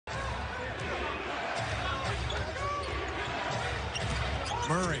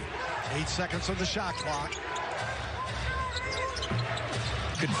Murray. 8 seconds on the shot clock.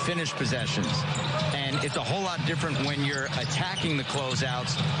 Could finish possessions, and it's a whole lot different when you're attacking the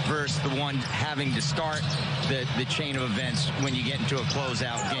closeouts versus the one having to start the chain of events when you get into a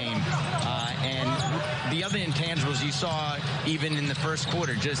closeout game. And the other intangibles you saw even in the first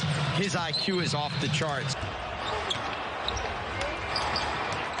quarter, just his IQ is off the charts.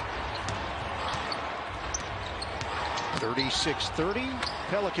 (36-30),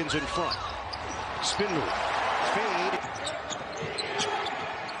 Pelicans in front. Spin move, fade.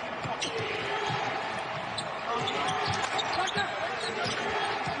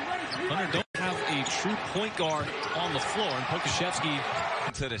 Thunder don't have a true point guard on the floor, and Pokashevsky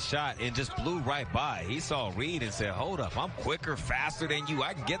to the shot and just blew right by. He saw Reed and said, hold up, I'm quicker, faster than you.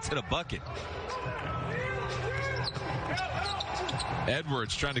 I can get to the bucket.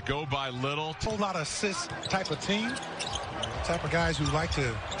 Edwards trying to go by Little. A whole lot of assist type of team. Type of guys who like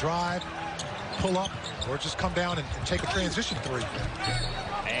to drive, pull up, or just come down and take a transition three.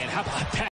 and how about that?